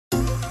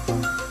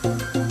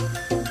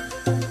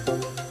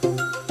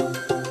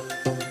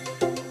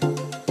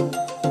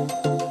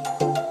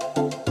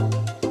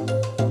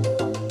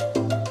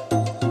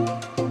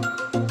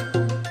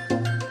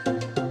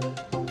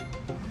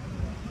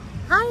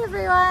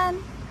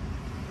everyone.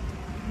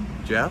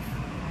 Jeff?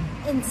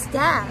 In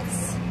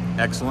Steph's.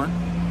 Excellent.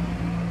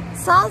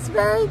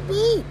 Salisbury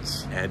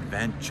Beach.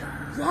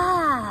 Adventure.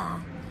 Yeah.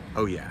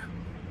 Oh yeah.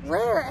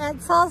 We're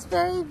at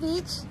Salisbury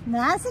Beach,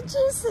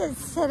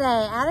 Massachusetts today,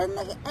 out in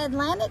the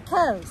Atlantic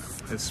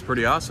coast. It's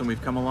pretty awesome.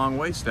 We've come a long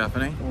way,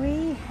 Stephanie.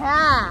 We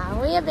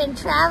have. We have been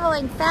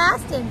traveling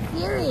fast and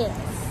furious.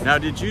 Now,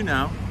 did you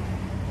know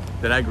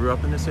that I grew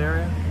up in this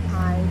area?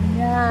 I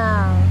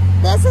know.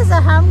 This is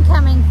a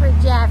homecoming for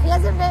Jeff. He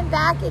hasn't been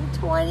back in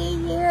 20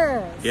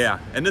 years. Yeah,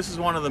 and this is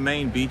one of the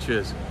main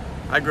beaches.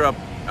 I grew up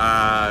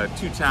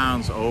 2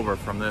 towns over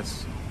from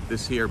this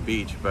here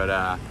beach,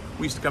 but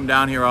we used to come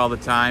down here all the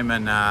time,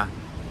 and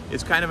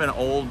it's kind of an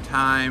old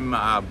time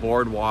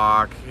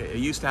boardwalk. It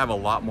used to have a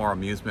lot more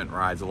amusement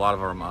rides. A lot of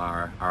them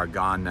are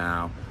gone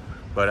now.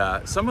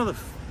 But some of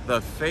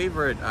the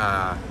favorite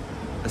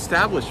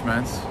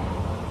establishments,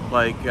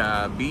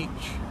 like beach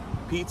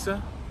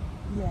pizza,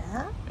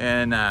 yeah,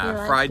 and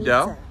like fried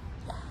pizza.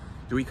 dough.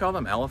 Do we call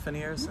them elephant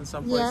ears in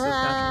some places?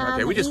 Yeah,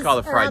 Okay, we just call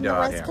it fried dough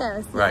out West here.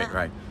 Coast, Right, yeah.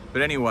 right.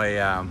 But anyway,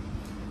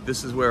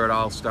 this is where it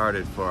all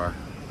started for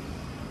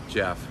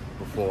Jeff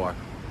before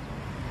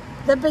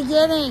The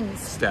beginnings.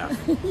 Steph.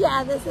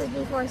 Yeah, this is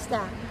before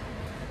Steph.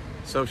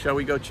 So shall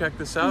we go check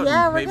this out?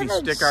 Yeah, and we're maybe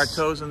gonna stick our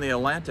toes in the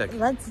Atlantic.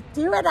 Let's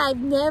do it. I've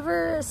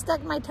never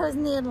stuck my toes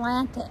in the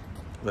Atlantic.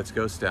 Let's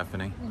go,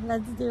 Stephanie.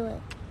 Let's do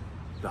it.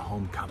 The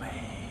homecoming.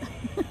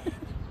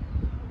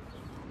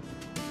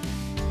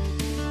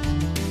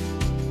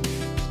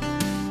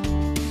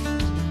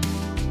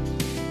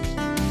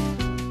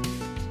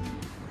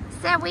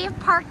 So we've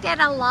parked at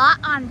a lot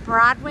on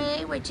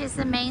Broadway, which is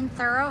the main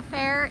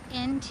thoroughfare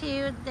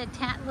into the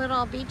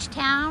little beach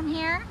town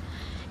here.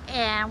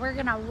 And we're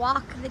gonna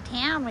walk the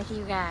town with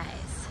you guys.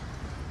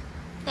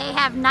 They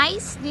have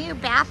nice new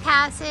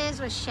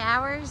bathhouses with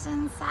showers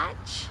and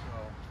such.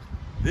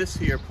 This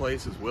here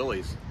place is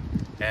Willie's,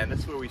 and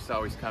this is where we used to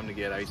always come to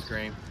get ice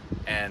cream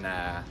and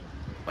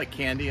like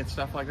candy and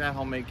stuff like that,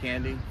 homemade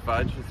candy,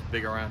 fudge. It's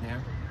big around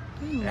here.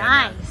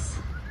 Nice.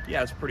 And,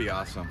 yeah, it's pretty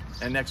awesome.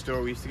 And next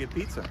door we used to get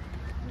pizza.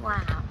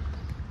 Wow.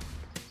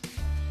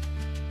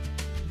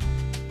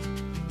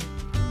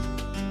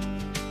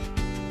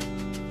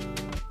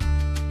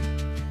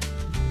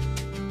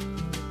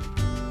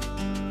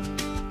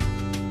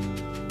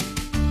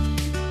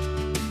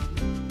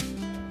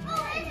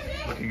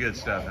 Looking good,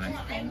 Stephanie.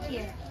 Thank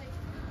you.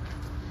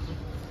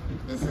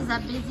 This is a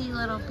busy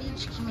little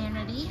beach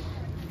community.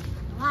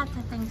 Lots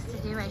of things to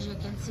do, as you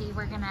can see.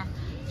 We're gonna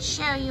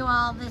show you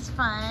all this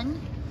fun.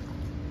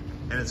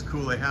 And it's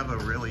cool, they have a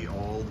really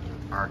old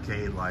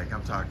arcade, like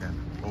I'm talking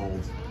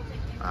old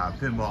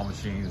pinball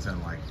machines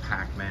and like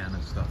Pac-Man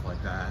and stuff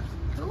like that.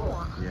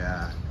 Cool.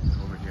 Yeah,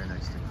 over here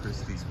next to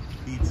Christie's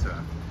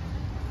Pizza.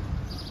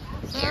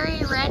 Very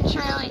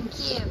retro and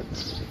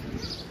cute.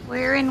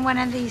 We're in one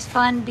of these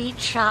fun beach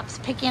shops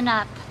picking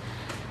up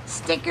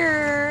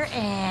sticker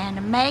and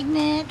a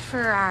magnet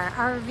for our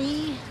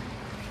RV.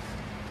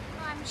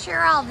 I'm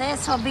sure all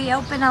this will be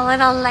open a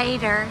little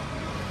later.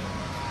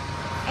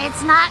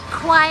 It's not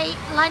quite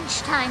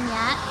lunchtime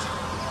yet.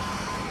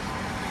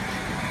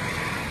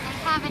 They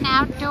have an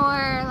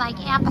outdoor like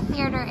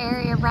amphitheater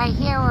area right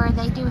here where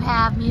they do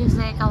have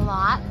music a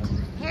lot.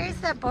 Here's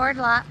the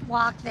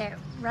boardwalk that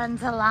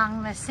runs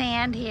along the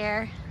sand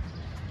here.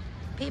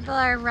 People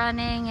are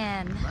running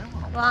and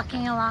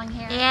walking along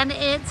here. And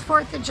it's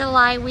 4th of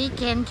July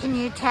weekend, can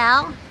you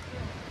tell?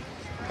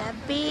 The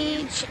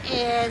beach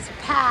is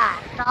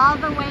packed all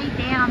the way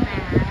down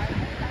there.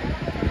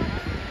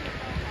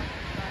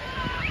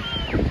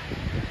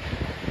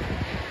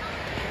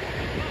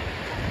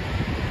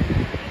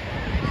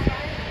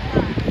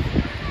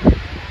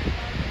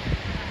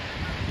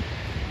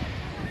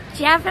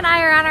 Jeff and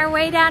I are on our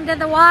way down to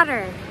the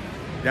water.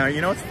 Now,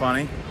 you know what's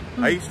funny?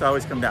 I used to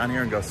always come down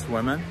here and go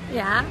swimming.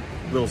 Yeah.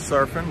 Little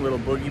surfing, little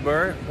boogie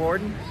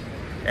boarding.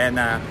 And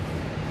that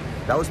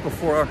was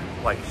before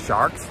like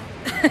sharks.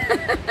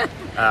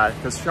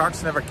 Because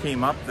sharks never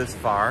came up this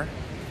far.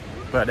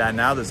 But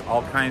now there's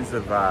all kinds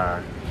of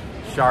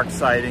shark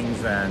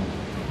sightings, and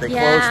they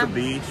close the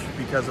beach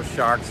because of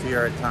sharks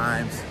here at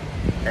times.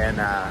 And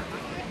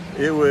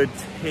it would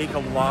take a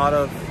lot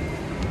of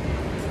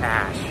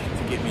cash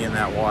to get me in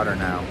that water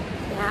now.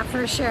 Yeah,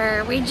 for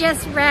sure. We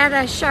just read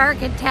a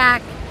shark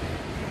attack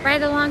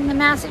right along the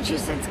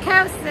Massachusetts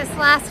coast this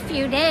last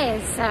few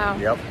days, so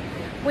Yep.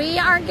 we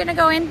aren't gonna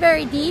go in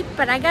very deep,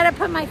 but I gotta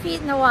put my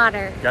feet in the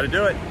water. Gotta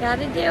do it.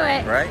 Gotta do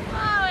it. Right?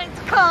 Oh, it's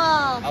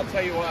cold. I'll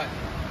tell you what,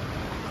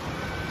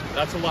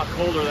 that's a lot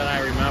colder than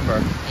I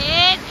remember.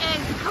 It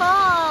is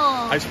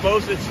cold. I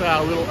suppose it's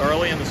a little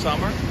early in the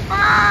summer,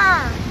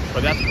 Ah.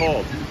 but that's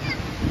cold.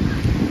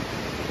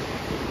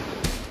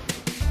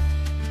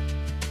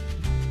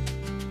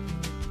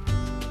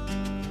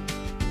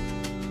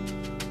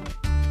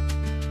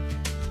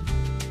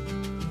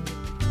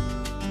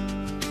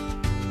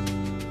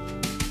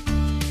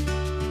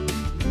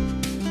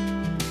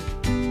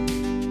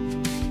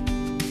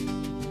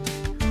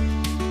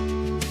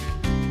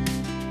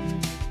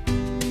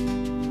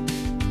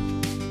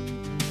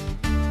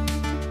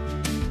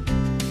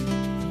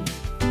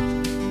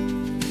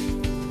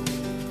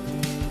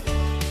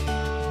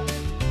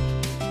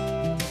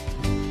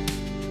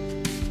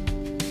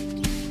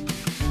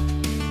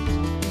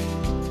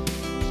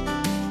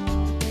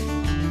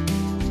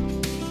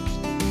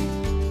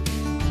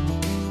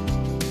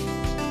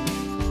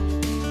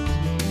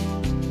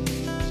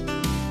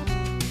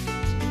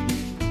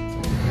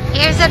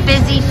 a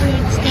busy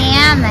food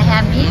stand. They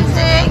have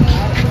music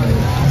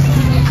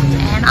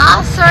and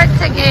all sorts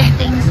of good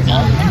things to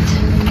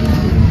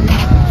eat.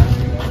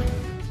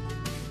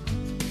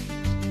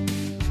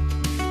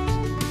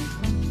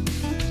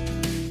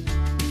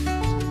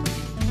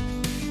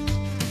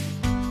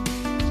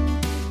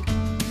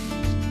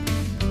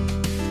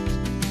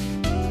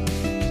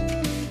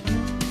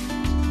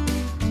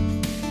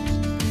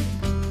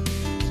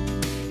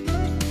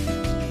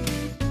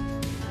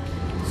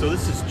 So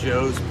this is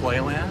Joe's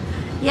Playland,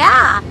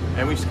 Yeah.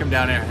 and we used to come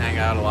down there and hang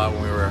out a lot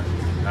when we were,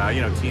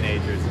 you know,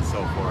 teenagers and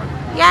so forth.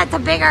 Yeah, it's a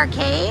big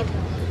arcade.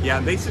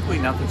 Yeah, basically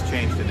nothing's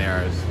changed in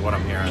there is what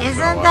I'm hearing. Isn't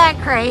So, that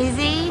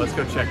crazy? let's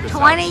go check this out.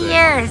 20 see.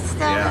 years,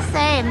 still Yeah. the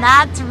same.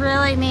 That's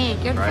really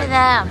neat. Good for Right.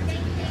 them.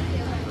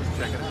 Let's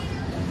check it out.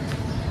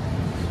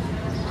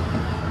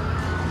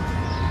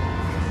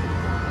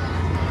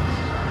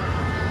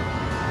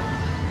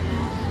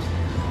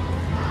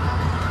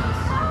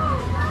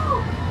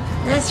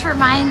 This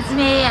reminds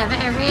me of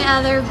every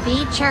other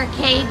beach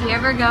arcade you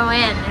ever go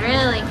in.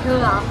 Really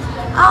cool.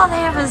 Oh,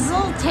 they have a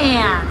Zoltan.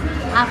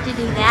 I'll have to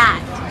do that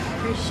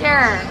for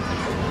sure.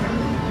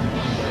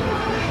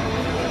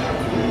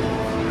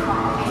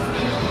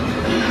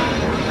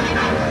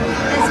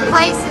 This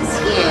place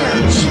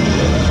is huge.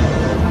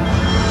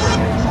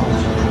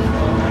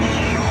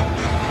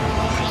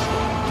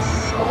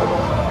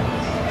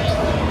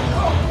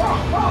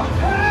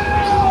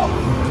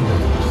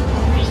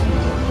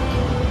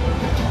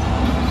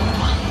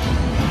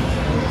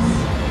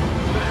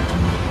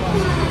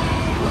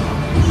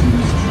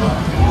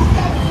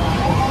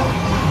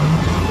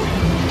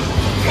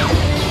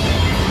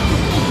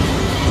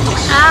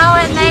 Oh,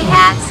 and they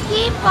have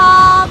skee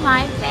ball,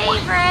 my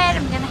favorite.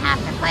 I'm gonna have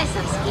to play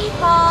some skee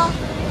ball.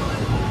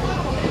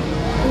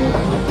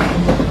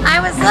 I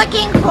was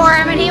looking for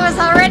him and he was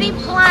already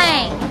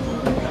playing.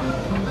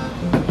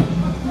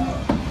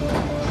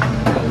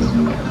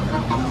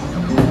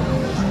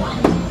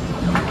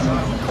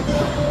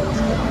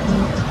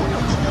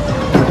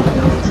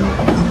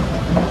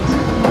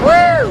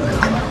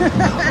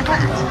 Woo!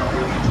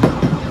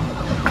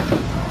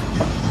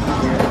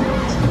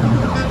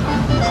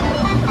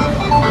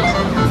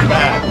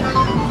 Bad.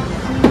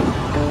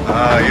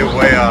 You're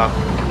way off.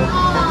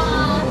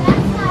 Oh,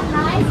 that's not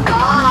nice.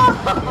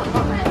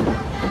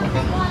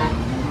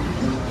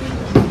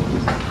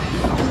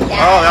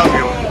 Oh, that was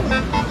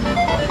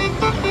good.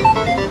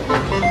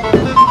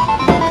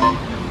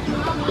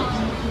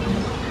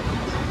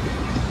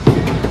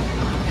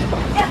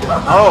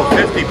 Oh,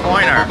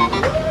 50-pointer.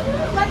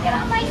 Look at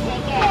all my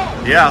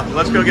tickets. Yeah,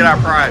 let's go get our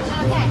prize.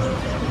 Okay.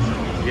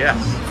 Yes.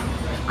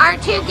 Our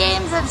 2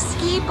 games of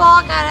skee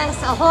ball got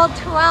us a whole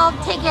 12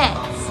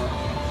 tickets.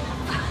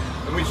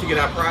 And we should get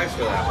our prize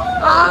for that.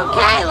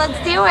 Okay, let's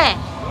do it.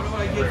 What do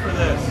I get for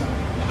this?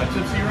 A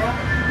Tootsie Roll?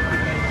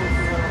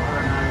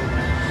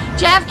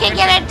 Jeff can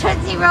get a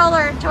Tootsie Roll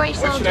or a Toy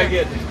Soldier. What should I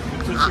get?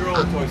 The Tootsie Roll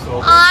or Toy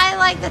Soldier? I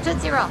like the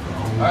Tootsie Roll.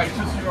 All right,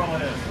 Tootsie Roll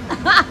it is.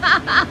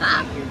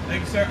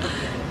 Thanks, sir.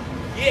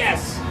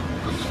 Yes!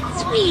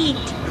 Sweet.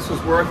 This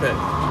was worth it.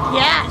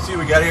 Yes. See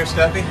what we got here,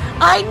 Steffi?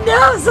 I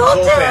know,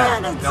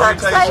 Zoltan. It's Now, so let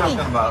me tell you exciting.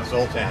 something about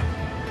Zoltan.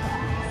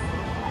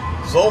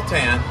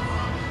 Zoltan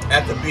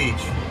at the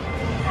beach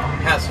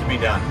has to be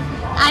done.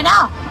 I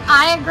know.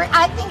 I agree.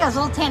 I think a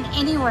Zoltan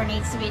anywhere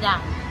needs to be done.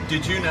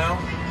 Did you know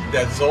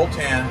that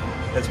Zoltan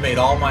has made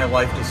all my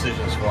life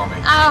decisions for me?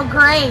 Oh,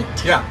 great.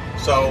 Yeah,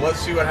 so let's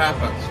see what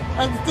happens.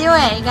 Let's do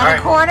it. You got All a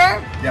right.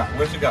 quarter? Yeah,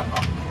 where's it go?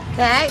 Oh.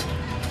 Okay.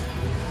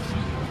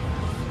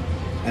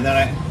 And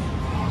then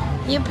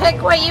You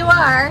pick what you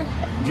are.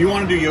 do you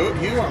want to do you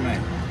or me?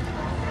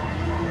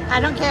 I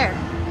don't care.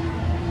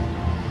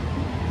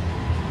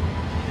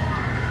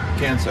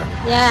 Cancer.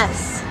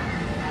 Yes.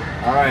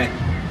 All right,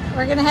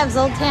 We're going to have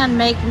Zoltan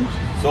make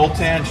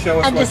Zoltan, show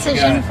us a what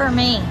decision you got. for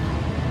me.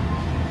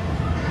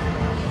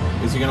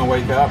 Is he gonna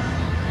wake up?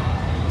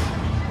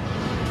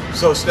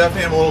 So,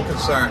 Stephanie, I'm a little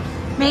concerned.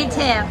 Me too.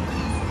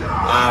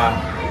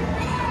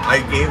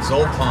 I gave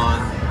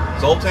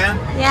Zoltan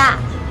Yeah.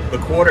 the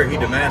quarter he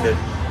demanded,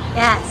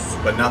 Yes.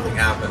 but nothing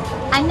happened.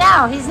 I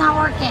know. He's not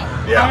working.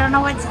 Yeah. I don't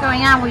know what's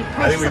going on. We I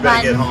pushed think we the better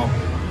button. get home.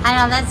 I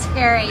know. That's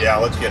scary. Yeah,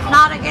 let's get home.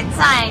 Not a good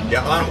sign.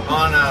 Yeah, on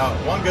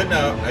one good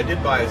note, I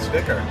did buy a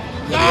sticker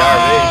for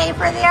Yay the RV.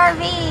 for the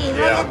RV. Look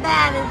Yeah. at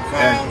that. It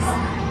says.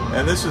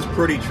 And this is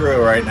pretty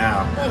true right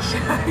now.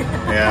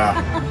 Yeah.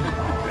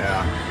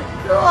 Yeah.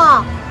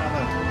 Cool.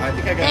 I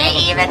think I got They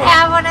another even quarter.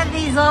 have one of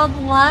these old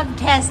love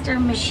tester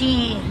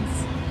machines.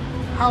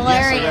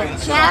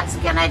 Hilarious. Yes, I Jeff's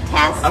gonna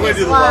test I'm gonna his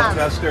do the love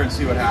tester and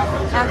see what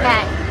happens. all Okay.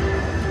 right?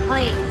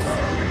 Please.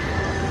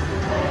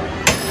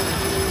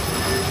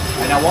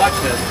 And now watch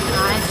this.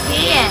 I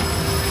see it.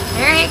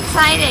 Very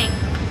exciting.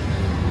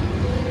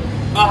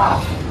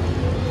 Ah,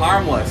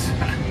 harmless.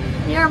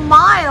 You're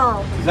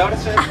mild. Is that what it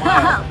says?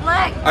 Mild.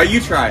 Look, Oh, you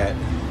try it.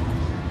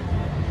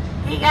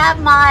 you got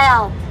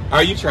mild. Oh,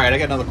 you try it. I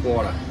got another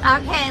quarter.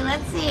 Okay,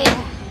 let's see.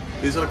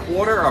 Is it a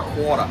quarter or a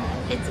quarter?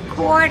 It's a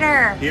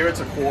quarter. Here it's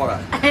a quarter.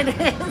 It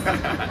is.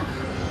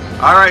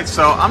 All right,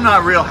 so I'm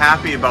not real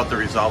happy about the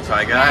results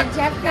I got. Yeah,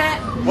 Jeff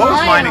got What was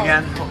mine mild.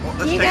 again?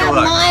 Let's You take a got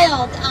look.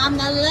 mild on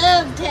the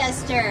love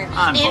tester.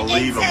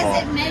 Unbelievable. It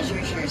says it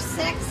measures your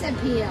sex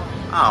appeal.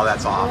 Oh,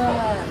 that's awful.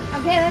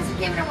 Okay, let's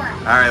give it a whirl.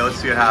 All right, let's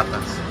see what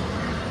happens.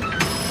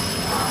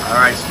 All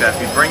right,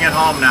 Steffi, bring it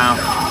home now.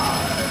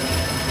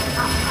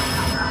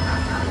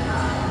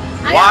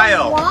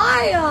 Wild.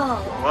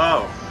 Wild.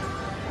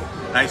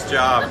 Whoa. Nice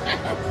job.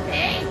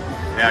 Thanks.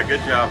 Yeah,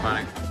 good job,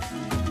 honey.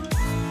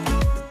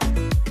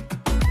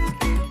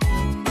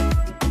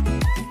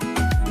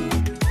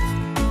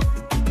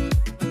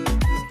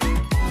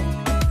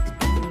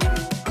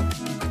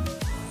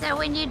 So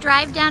when you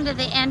drive down to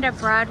the end of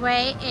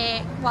Broadway,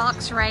 it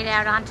walks right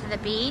out onto the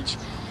beach,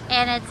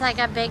 and it's like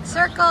a big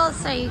circle,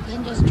 so you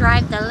can just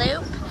drive the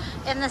loop.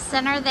 In the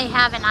center they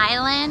have an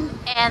island,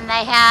 and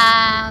they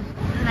have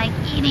like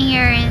eating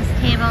areas,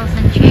 tables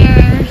and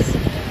chairs.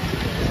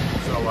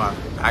 So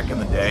back in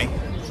the day,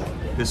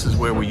 this is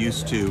where we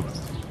used to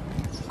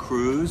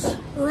cruise. It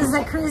was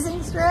a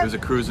cruising strip? It was a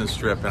cruising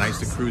strip, and I used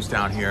to cruise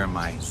down here in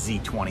my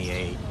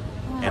Z28,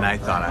 and I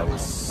thought I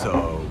was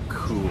so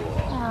cool.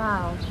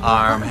 Oh,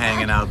 Arm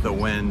hanging out the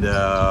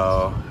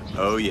window.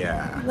 Oh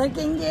yeah.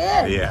 looking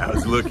good. Yeah, I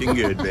was looking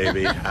good,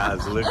 baby. I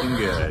was looking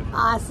good.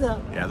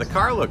 Awesome. Yeah, the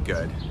car looked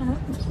good.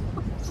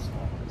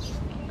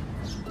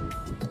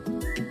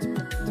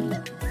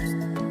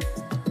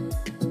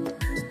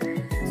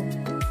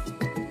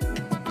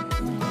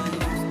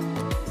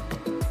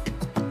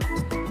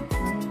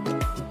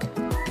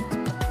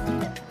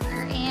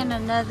 We're in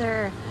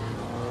another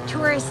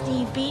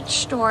touristy beach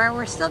store.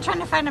 We're still trying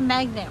to find a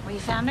magnet. We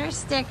found our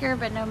sticker,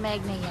 but no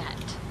magnet yet.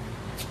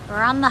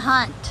 We're on the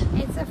hunt.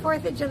 It's a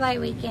 4th of July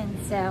weekend,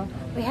 so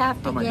we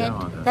have to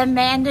get the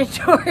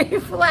mandatory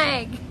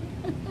flag.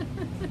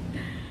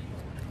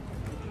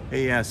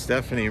 Hey,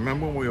 Stephanie,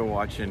 remember when we were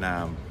watching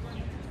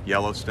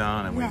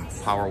Yellowstone and we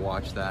power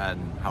watched that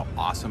and how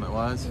awesome it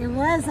was? It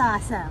was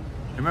awesome.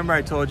 Remember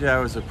I told you I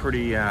was a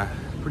pretty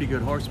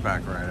good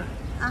horseback rider?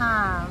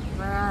 Oh,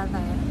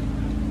 brother.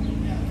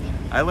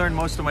 I learned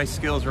most of my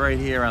skills right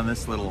here on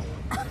this little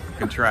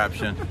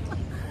contraption.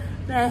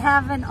 They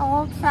have an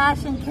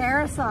old-fashioned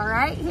carousel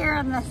right here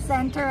in the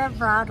center of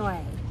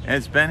Broadway. And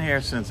it's been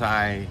here since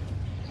I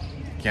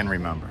can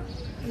remember.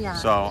 Yeah.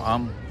 So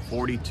I'm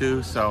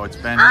 42, so it's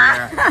been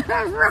here.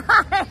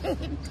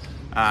 Right.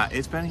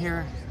 It's been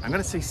here, I'm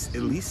gonna say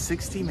at least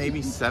 60,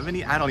 maybe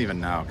 70. I don't even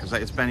know, because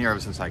it's been here ever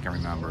since I can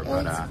remember.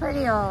 But it's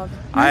pretty old.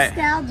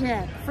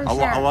 Nostalgic, for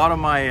sure. A lot of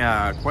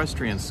my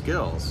equestrian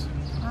skills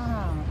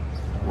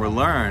were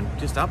learned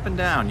just up and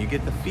down. You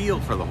get the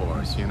feel for the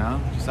horse, you know?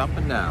 Just up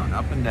and down,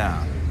 up and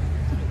down.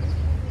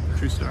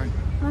 True story.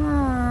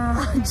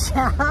 Oh,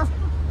 Jeff.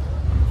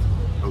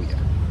 Oh, yeah.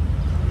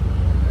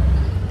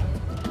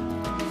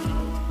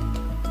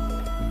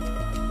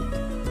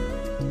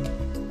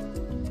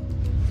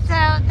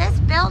 So this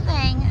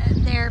building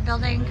they're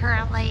building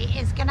currently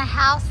is going to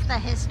house the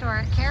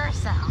historic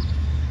carousel.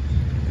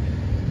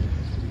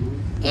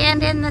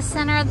 And in the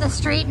center of the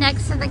street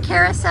next to the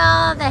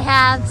carousel, they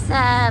have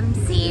some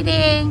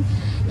seating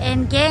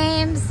and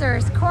games.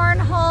 There's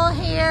cornhole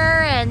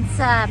here and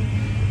some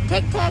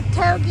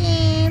tic-tac-toe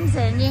games,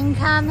 and you can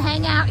come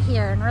hang out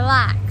here and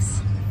relax.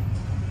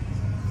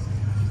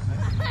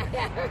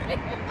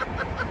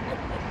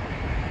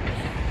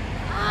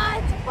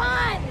 Oh, it's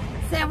fun.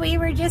 So we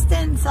were just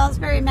in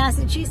Salisbury,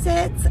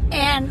 Massachusetts,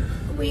 and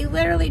we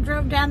literally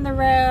drove down the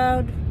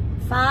road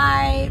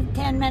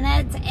 5-10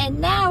 minutes,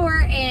 and now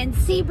we're in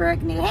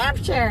Seabrook, New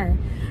Hampshire.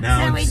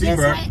 Now so we just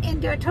went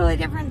into a totally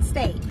different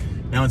state.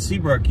 Now in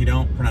Seabrook, you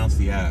don't pronounce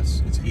the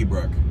S. It's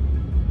Ebrook.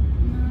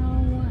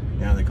 No.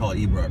 Yeah, they call it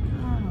Ebrook.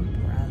 Oh,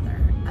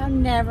 brother.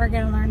 I'm never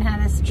going to learn how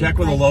to speak. Check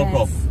with like a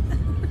local. this.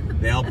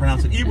 They all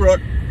pronounce it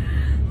Ebrook.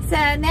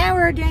 So now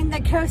we're doing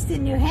the coast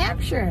in New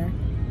Hampshire.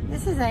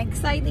 This is an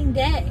exciting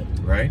day.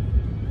 Right?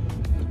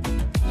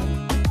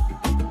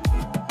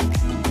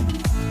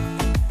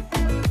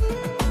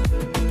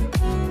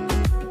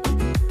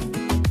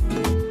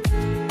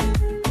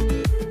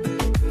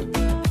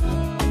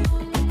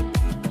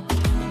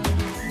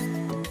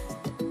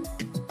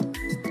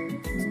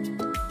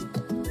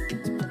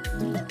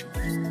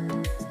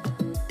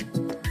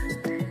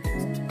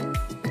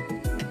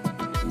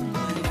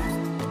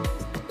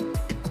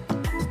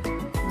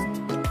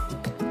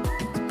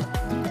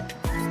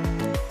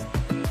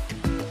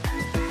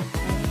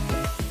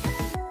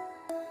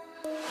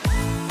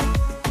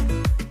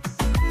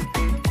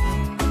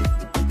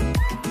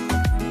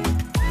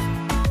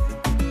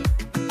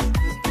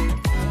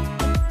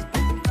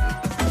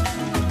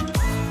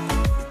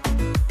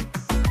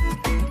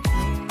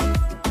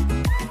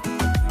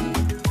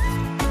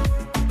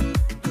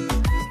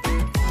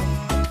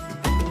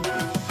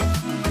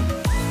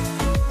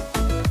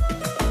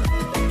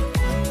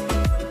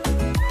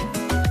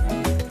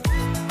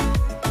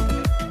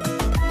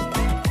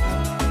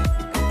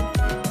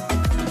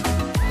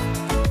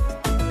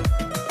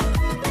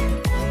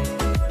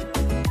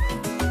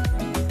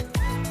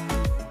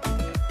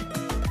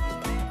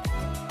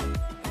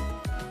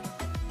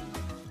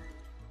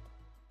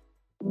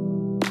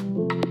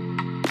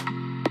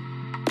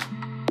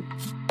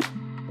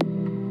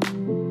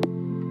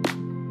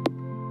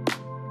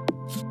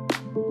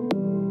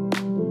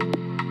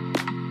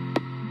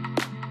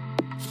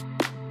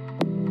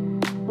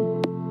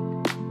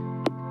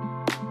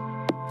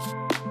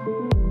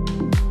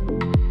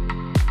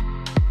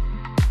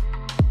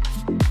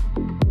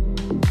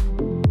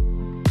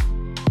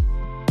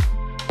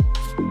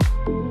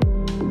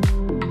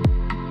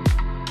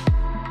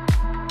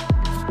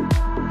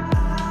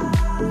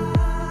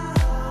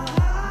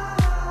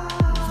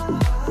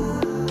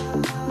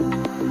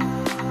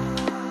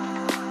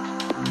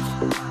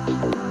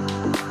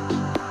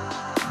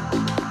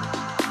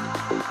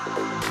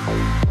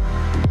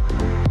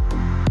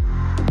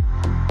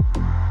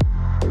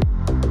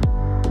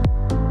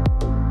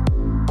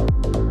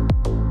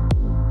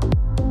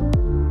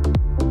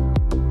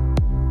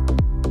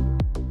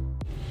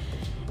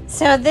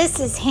 So this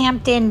is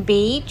Hampton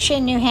Beach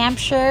in New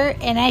Hampshire,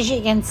 and as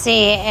you can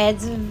see,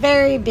 it's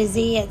very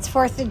busy. It's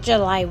 4th of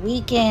July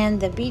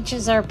weekend. The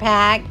beaches are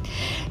packed.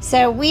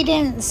 So we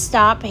didn't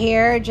stop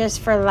here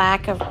just for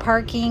lack of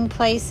parking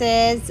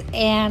places,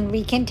 and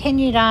we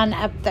continued on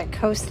up the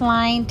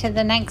coastline to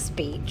the next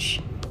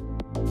beach.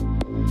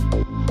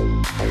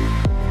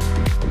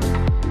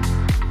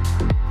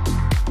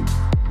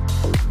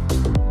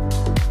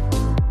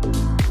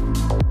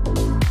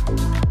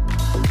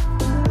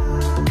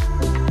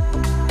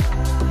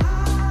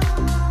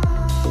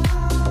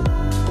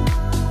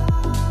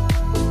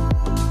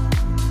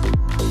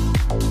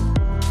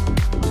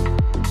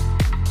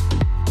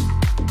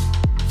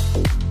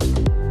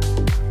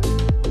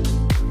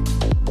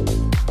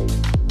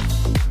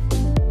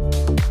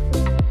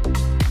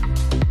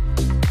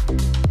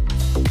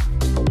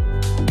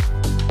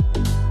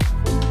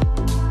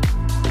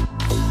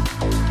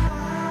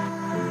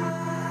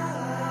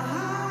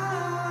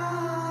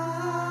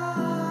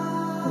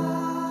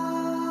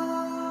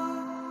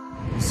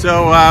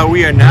 So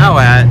we are now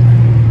at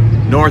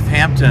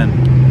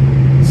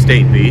Northampton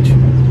State Beach,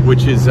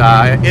 which is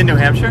in New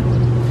Hampshire,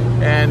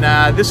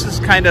 and this is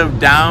kind of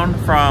down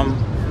from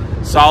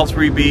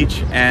Salisbury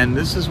Beach, and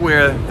this is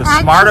where the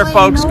smarter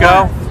folks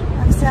go.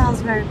 Of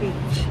Salisbury Beach.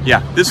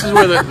 Yeah, this is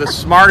where the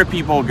smarter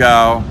people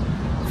go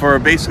for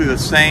basically the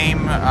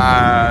same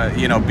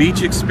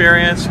beach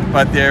experience,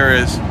 but there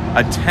is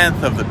a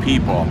tenth of the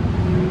people.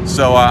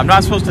 So I'm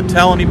not supposed to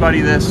tell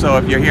anybody this, so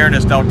if you're hearing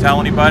this, don't tell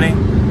anybody.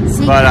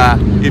 But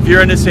if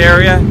you're in this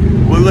area,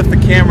 we'll lift the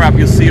camera up,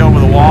 you'll see over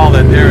the wall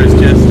that there is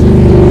just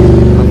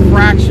a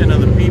fraction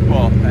of the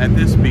people at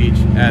this beach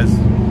as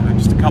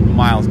just a couple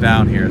miles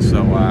down here.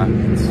 So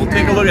we'll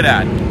take a look at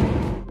that.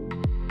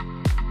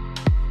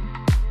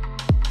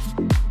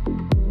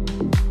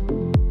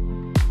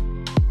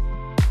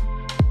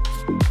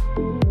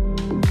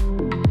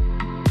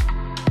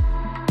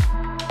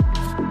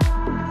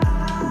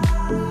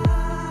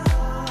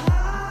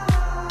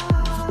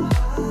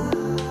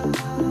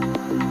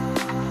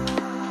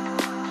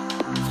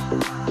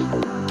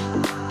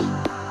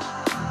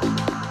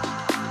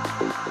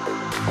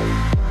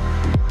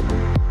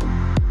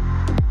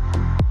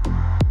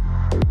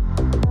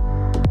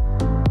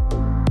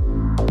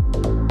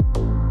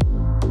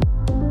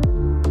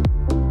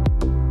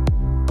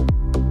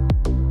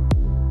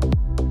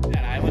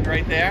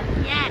 Right there?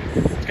 Yes.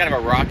 It's kind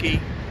of a rocky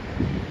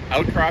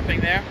outcropping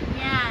there.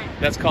 Yeah.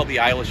 That's called the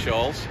Isle of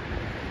Shoals.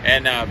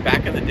 And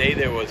back in the day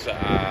there was,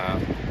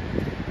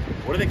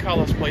 what do they call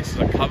those places?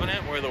 A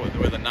covenant where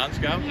the nuns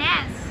go?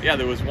 Yes. Yeah,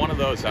 there was one of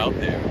those out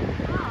there.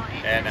 Oh,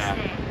 interesting.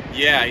 And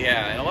yeah.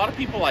 And a lot of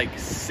people like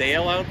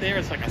sail out there.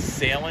 It's like a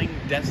sailing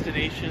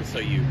destination. So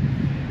you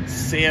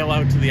sail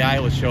out to the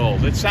Isle of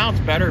Shoals. It sounds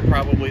better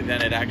probably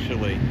than it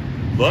actually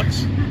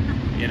looks,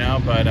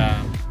 but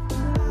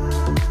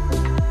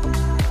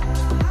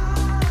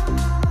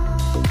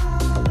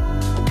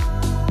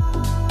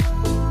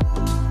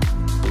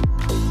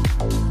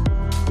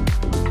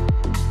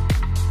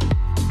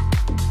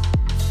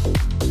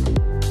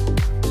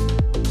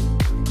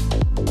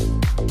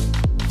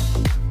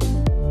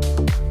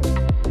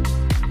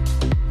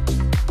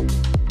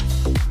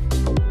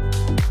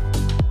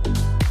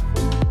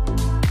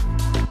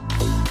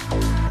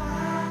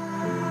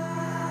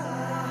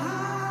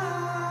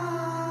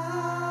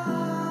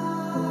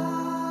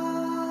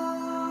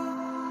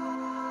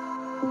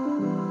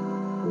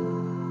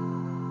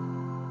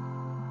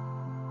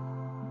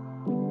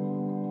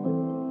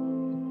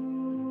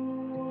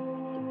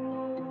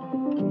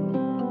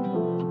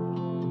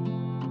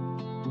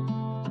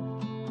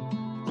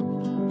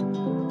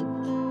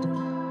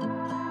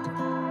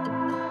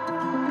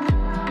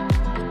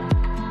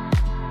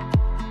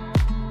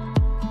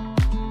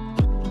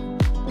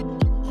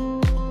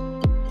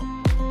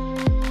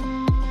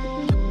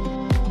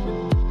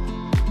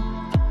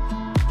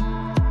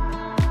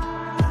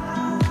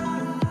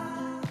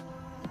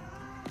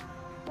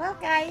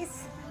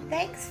guys,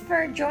 thanks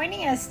for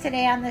joining us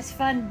today on this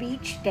fun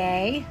beach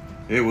day.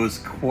 it was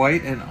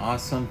quite an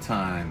awesome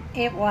time.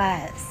 It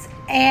was.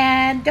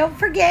 And don't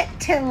forget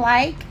to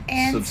like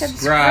and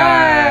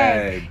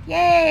subscribe.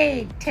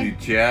 Yay! To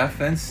Jeff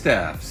and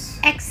Steph's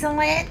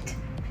excellent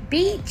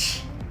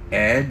beach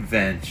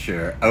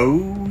adventure.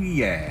 Oh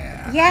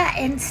yeah. Yeah,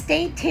 and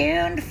stay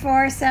tuned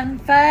for some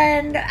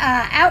fun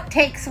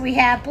outtakes we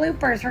have,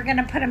 bloopers. We're going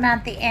to put them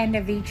at the end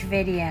of each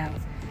video.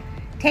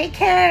 Take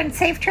care and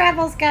safe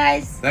travels,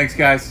 guys. Thanks,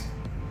 guys.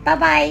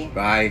 Bye-bye.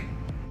 Bye.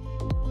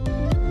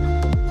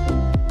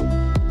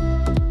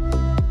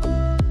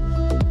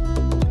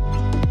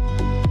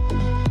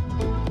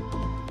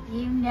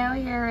 You know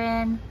you're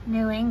in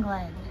New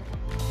England.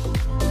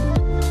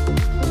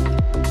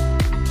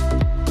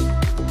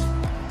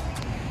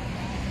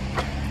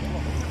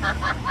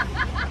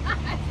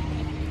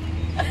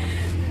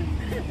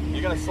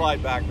 You're gonna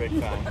slide back big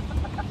time.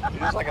 You're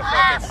just like a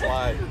fucking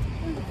slide.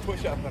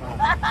 Push up and on.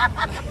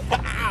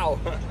 Ow!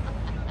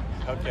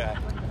 Okay.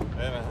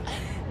 Wait a minute.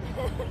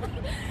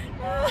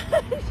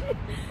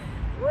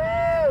 Woo!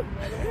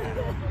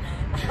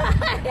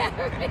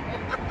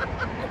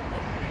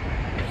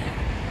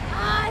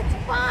 Oh, it's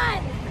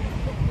fun.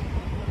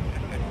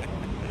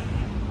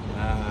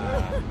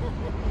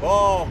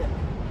 Oh.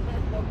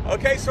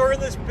 Okay, so we're in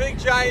this big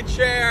giant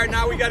chair.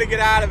 Now we got to get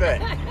out of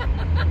it.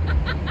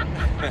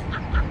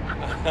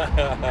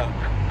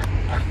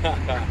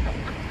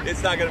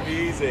 It's not going to be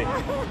easy.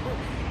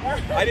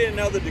 I didn't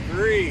know the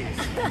degrees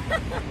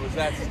was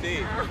that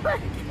steep.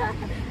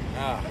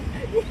 Oh.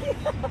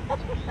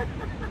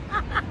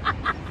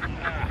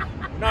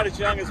 We're not as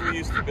young as we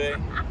used to be.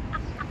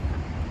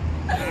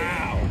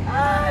 Ow.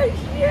 Oh,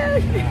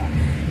 shoot.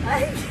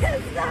 I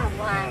just not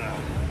one.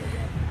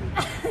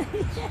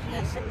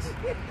 Jesus.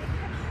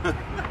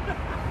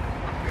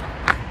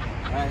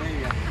 Here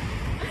you go.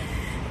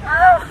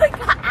 Oh my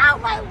God, ow,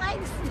 my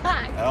leg's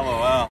stuck. LOL.